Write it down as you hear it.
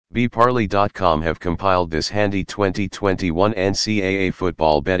bparley.com have compiled this handy 2021 NCAA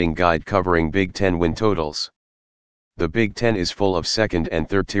football betting guide covering Big Ten win totals. The Big Ten is full of second and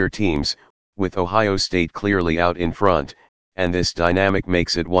third tier teams, with Ohio State clearly out in front, and this dynamic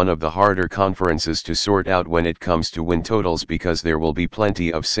makes it one of the harder conferences to sort out when it comes to win totals because there will be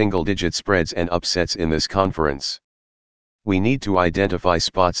plenty of single-digit spreads and upsets in this conference. We need to identify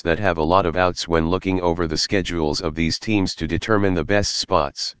spots that have a lot of outs when looking over the schedules of these teams to determine the best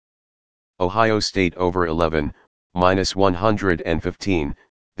spots. Ohio State over 11, minus 115,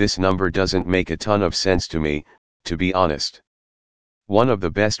 this number doesn't make a ton of sense to me, to be honest. One of the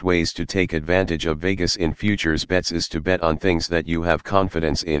best ways to take advantage of Vegas in futures bets is to bet on things that you have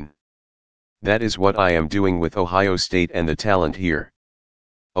confidence in. That is what I am doing with Ohio State and the talent here.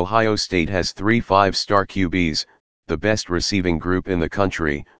 Ohio State has 3 5-star QBs, the best receiving group in the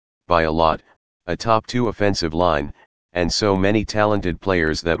country, by a lot, a top 2 offensive line, and so many talented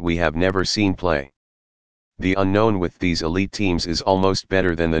players that we have never seen play. The unknown with these elite teams is almost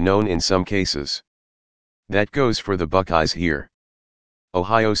better than the known in some cases. That goes for the Buckeyes here.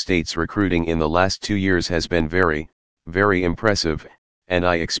 Ohio State's recruiting in the last 2 years has been very, very impressive, and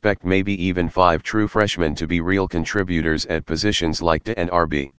I expect maybe even 5 true freshmen to be real contributors at positions like D and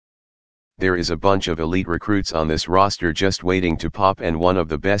RB. There is a bunch of elite recruits on this roster just waiting to pop and one of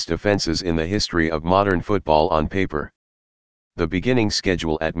the best offenses in the history of modern football on paper. The beginning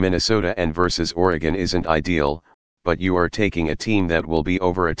schedule at Minnesota and versus Oregon isn't ideal, but you are taking a team that will be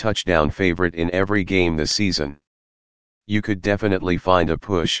over a touchdown favorite in every game this season. You could definitely find a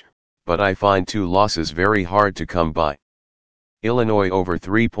push, but I find 2 losses very hard to come by. Illinois over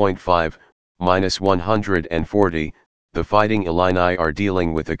 3.5, minus 140, the Fighting Illini are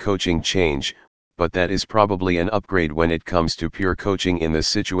dealing with a coaching change, but that is probably an upgrade when it comes to pure coaching in this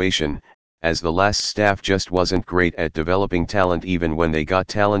situation, as the last staff just wasn't great at developing talent even when they got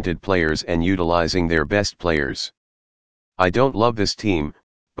talented players and utilizing their best players. I don't love this team,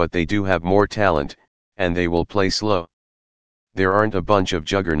 but they do have more talent, and they will play slow. There aren't a bunch of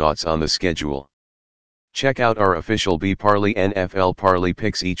juggernauts on the schedule. Check out our official bParley NFL Parlay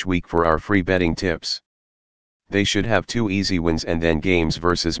picks each week for our free betting tips. They should have 2 easy wins and then games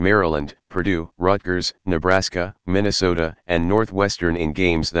versus Maryland, Purdue, Rutgers, Nebraska, Minnesota, and Northwestern in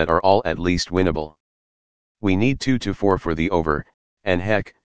games that are all at least winnable. We need 2 to 4 for the over, and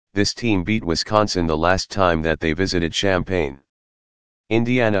heck, this team beat Wisconsin the last time that they visited Champaign.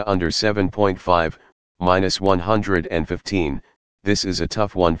 Indiana under 7.5, minus 115, this is a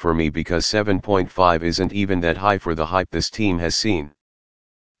tough one for me because 7.5 isn't even that high for the hype this team has seen.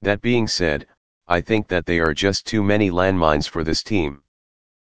 That being said, I think that they are just too many landmines for this team.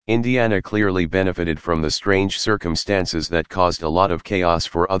 Indiana clearly benefited from the strange circumstances that caused a lot of chaos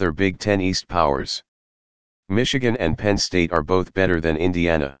for other Big Ten East powers. Michigan and Penn State are both better than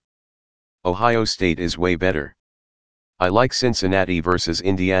Indiana. Ohio State is way better. I like Cincinnati versus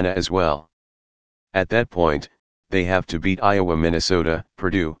Indiana as well. At that point, they have to beat Iowa, Minnesota,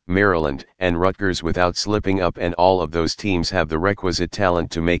 Purdue, Maryland, and Rutgers without slipping up, and all of those teams have the requisite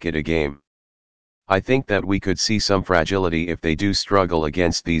talent to make it a game. I think that we could see some fragility if they do struggle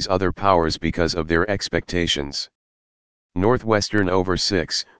against these other powers because of their expectations. Northwestern over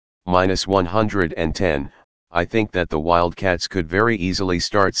 6, minus 110, I think that the Wildcats could very easily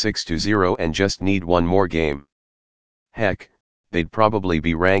start 6-0 and just need one more game. Heck, they'd probably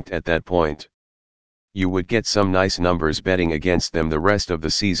be ranked at that point. You would get some nice numbers betting against them the rest of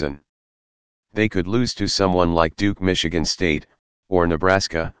the season. They could lose to someone like Duke, Michigan State, or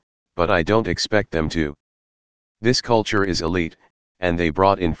Nebraska, but I don't expect them to. This culture is elite, and they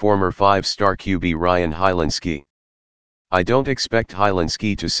brought in former 5-star QB Ryan Hilinski. I don't expect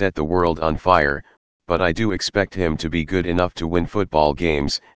Hilinski to set the world on fire, but I do expect him to be good enough to win football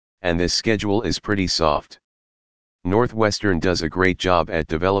games, and this schedule is pretty soft. Northwestern does a great job at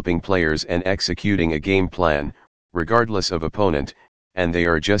developing players and executing a game plan, regardless of opponent, and they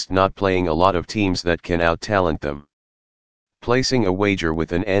are just not playing a lot of teams that can out-talent them. Placing a wager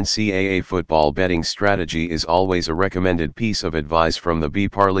with an NCAA football betting strategy is always a recommended piece of advice from the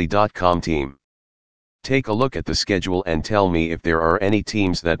bparley.com team. Take a look at the schedule and tell me if there are any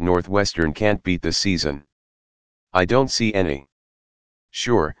teams that Northwestern can't beat this season. I don't see any.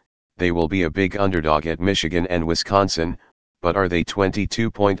 Sure, they will be a big underdog at Michigan and Wisconsin, but are they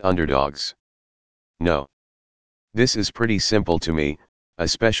 22-point underdogs? No. This is pretty simple to me,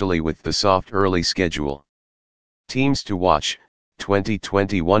 especially with the soft early schedule. Teams to watch,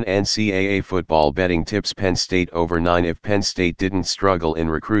 2021 NCAA Football Betting tips Penn State over 9. If Penn State didn't struggle in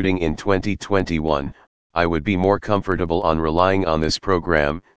recruiting in 2021, I would be more comfortable on relying on this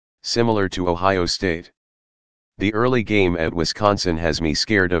program, similar to Ohio State. The early game at Wisconsin has me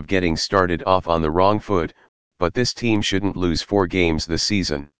scared of getting started off on the wrong foot, but this team shouldn't lose 4 games this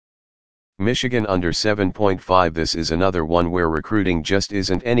season. Michigan under 7.5. This is another one where recruiting just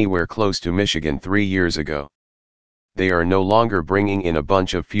isn't anywhere close to Michigan 3 years ago. They are no longer bringing in a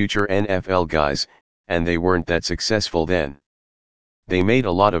bunch of future NFL guys, and they weren't that successful then. They made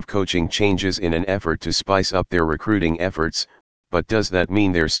a lot of coaching changes in an effort to spice up their recruiting efforts, but does that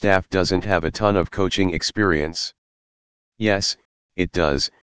mean their staff doesn't have a ton of coaching experience? Yes, it does,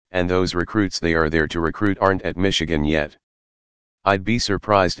 and those recruits they are there to recruit aren't at Michigan yet. I'd be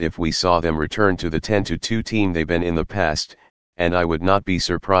surprised if we saw them return to the 10-2 team they've been in the past, and I would not be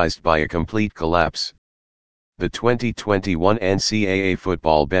surprised by a complete collapse. The 2021 NCAA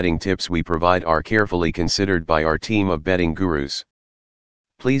football betting tips we provide are carefully considered by our team of betting gurus.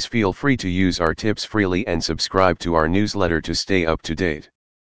 Please feel free to use our tips freely and subscribe to our newsletter to stay up to date.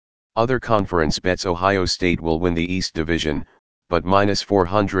 Other conference bets: Ohio State will win the East Division, but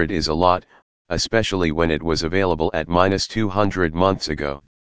 -400 is a lot, especially when it was available at -200 months ago.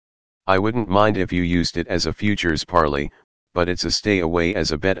 I wouldn't mind if you used it as a futures parlay, but it's a stay away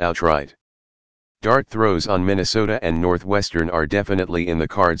as a bet outright. Dart throws on Minnesota and Northwestern are definitely in the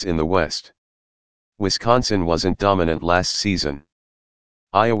cards in the West. Wisconsin wasn't dominant last season.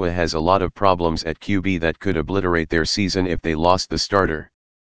 Iowa has a lot of problems at QB that could obliterate their season if they lost the starter.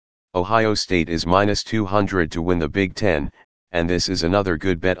 Ohio State is -200 to win the Big Ten, and this is another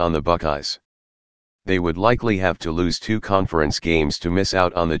good bet on the Buckeyes. They would likely have to lose 2 conference games to miss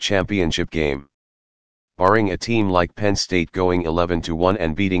out on the championship game. Barring a team like Penn State going 11-1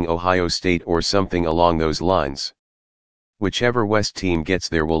 and beating Ohio State or something along those lines. Whichever West team gets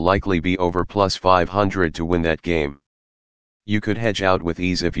there will likely be over +500 to win that game. You could hedge out with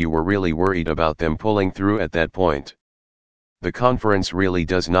ease if you were really worried about them pulling through at that point. The conference really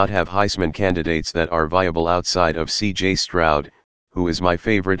does not have Heisman candidates that are viable outside of C.J. Stroud, who is my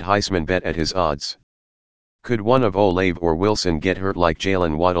favorite Heisman bet at his odds. Could one of Olave or Wilson get hurt like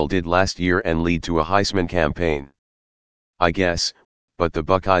Jalen Waddle did last year and lead to a Heisman campaign? I guess, but the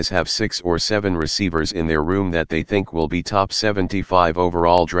Buckeyes have 6 or 7 receivers in their room that they think will be top 75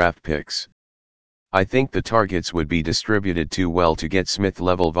 overall draft picks. I think the targets would be distributed too well to get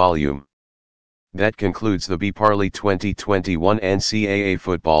Smith-level volume. That concludes the B-Parlay 2021 NCAA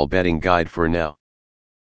Football Betting Guide for now.